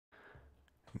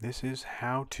This is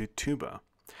How to Tuba.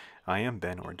 I am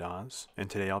Ben Ordaz, and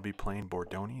today I'll be playing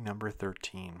Bordogni number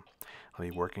 13. I'll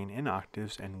be working in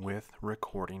octaves and with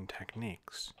recording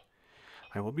techniques.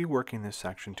 I will be working this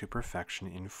section to perfection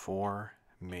in 4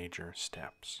 major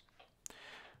steps.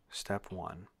 Step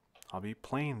 1. I'll be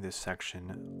playing this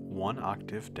section 1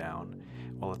 octave down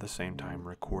while at the same time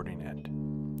recording it.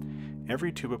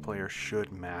 Every tuba player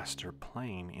should master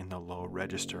playing in the low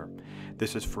register.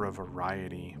 This is for a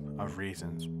variety of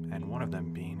reasons, and one of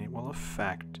them being it will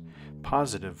affect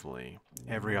positively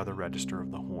every other register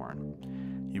of the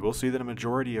horn. You will see that a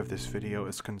majority of this video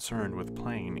is concerned with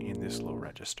playing in this low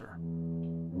register.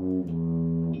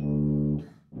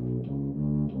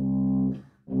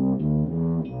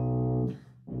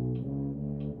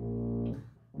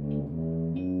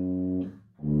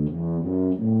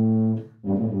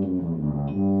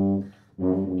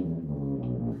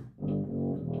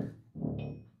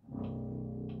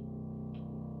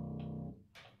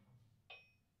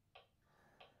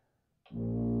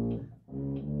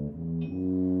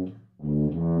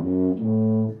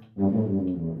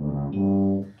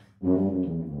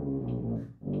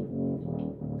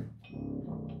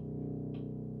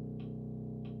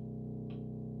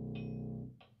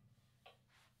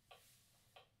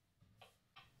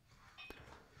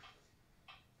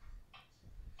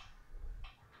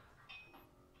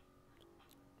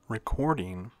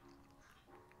 Recording,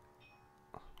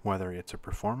 whether it's a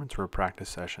performance or a practice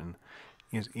session,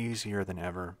 is easier than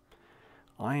ever.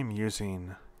 I am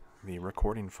using the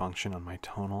recording function on my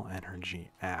Tonal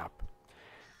Energy app.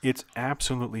 It's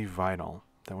absolutely vital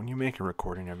that when you make a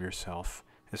recording of yourself,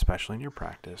 especially in your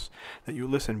practice, that you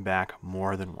listen back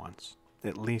more than once,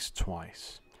 at least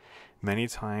twice. Many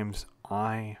times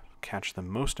I catch the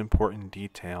most important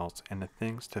details and the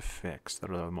things to fix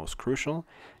that are the most crucial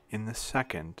in the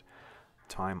second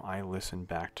time I listen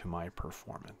back to my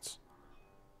performance.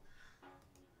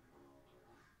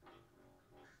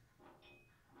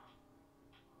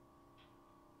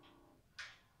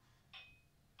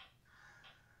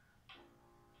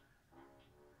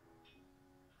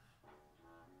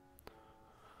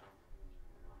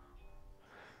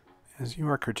 As you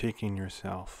are critiquing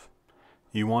yourself,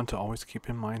 you want to always keep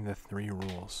in mind the 3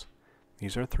 rules.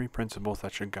 These are 3 principles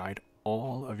that should guide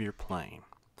all of your playing.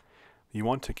 You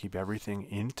want to keep everything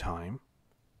in time,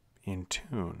 in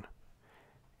tune,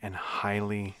 and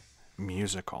highly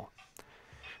musical.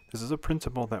 This is a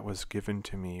principle that was given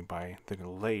to me by the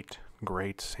late,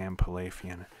 great Sam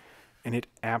Palafian, and it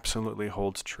absolutely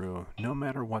holds true no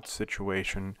matter what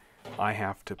situation I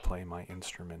have to play my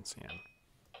instruments in.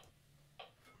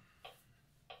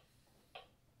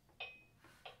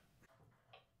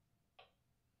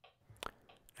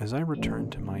 As I return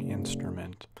to my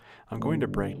instrument, I'm going to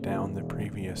break down the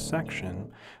previous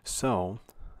section so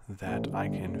that I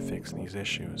can fix these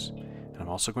issues. And I'm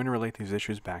also going to relate these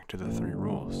issues back to the 3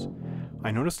 rules. I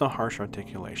noticed the harsh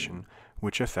articulation,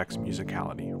 which affects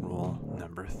musicality, rule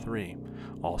number 3.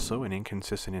 Also, an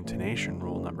inconsistent intonation,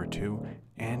 rule number 2.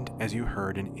 And, as you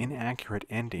heard, an inaccurate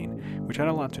ending, which had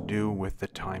a lot to do with the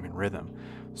time and rhythm.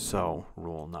 So,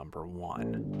 rule number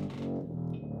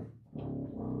 1.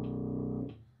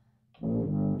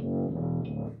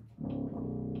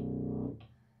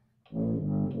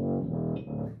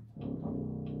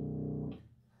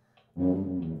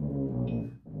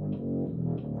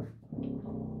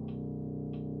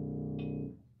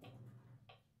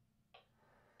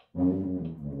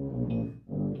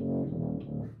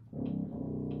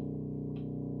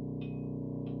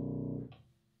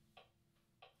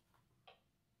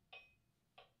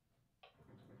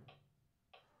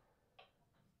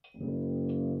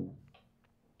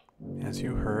 As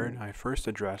you heard, I first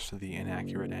addressed the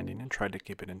inaccurate ending and tried to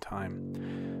keep it in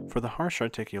time. For the harsh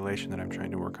articulation that I'm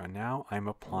trying to work on now, I'm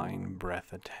applying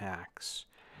breath attacks.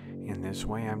 In this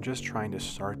way, I'm just trying to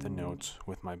start the notes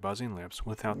with my buzzing lips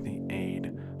without the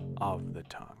aid of the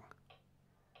tongue.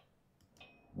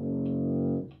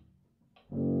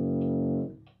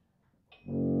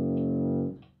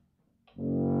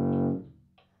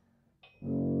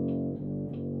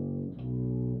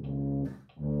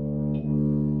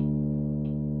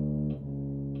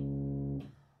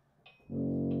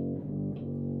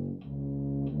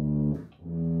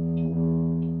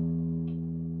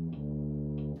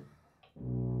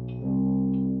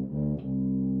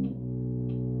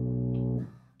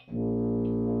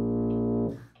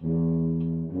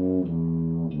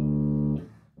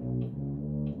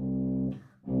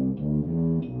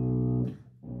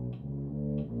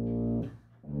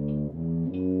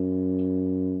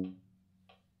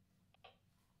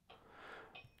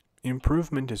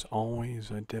 Improvement is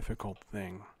always a difficult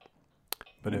thing,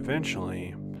 but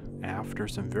eventually after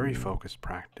some very focused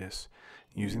practice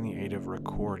using the aid of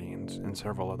recordings and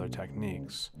several other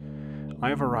techniques, I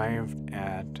have arrived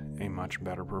at a much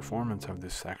better performance of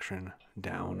this section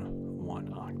down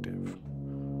one octave.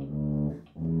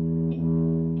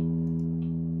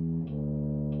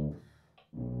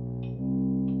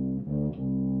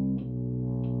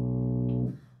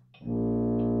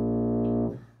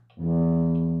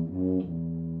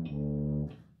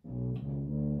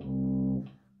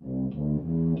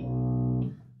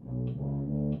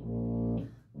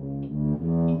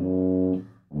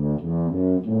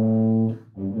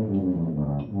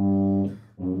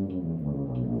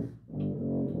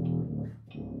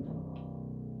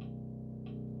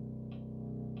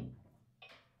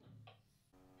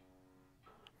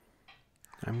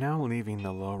 I'm now leaving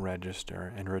the low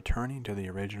register and returning to the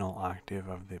original octave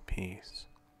of the piece.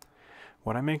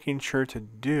 What I'm making sure to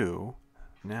do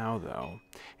now, though,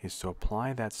 is to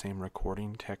apply that same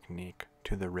recording technique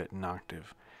to the written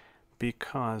octave,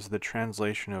 because the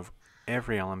translation of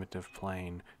every element of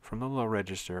playing from the low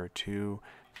register to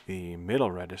the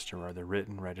middle register, or the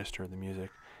written register of the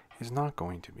music, is not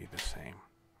going to be the same.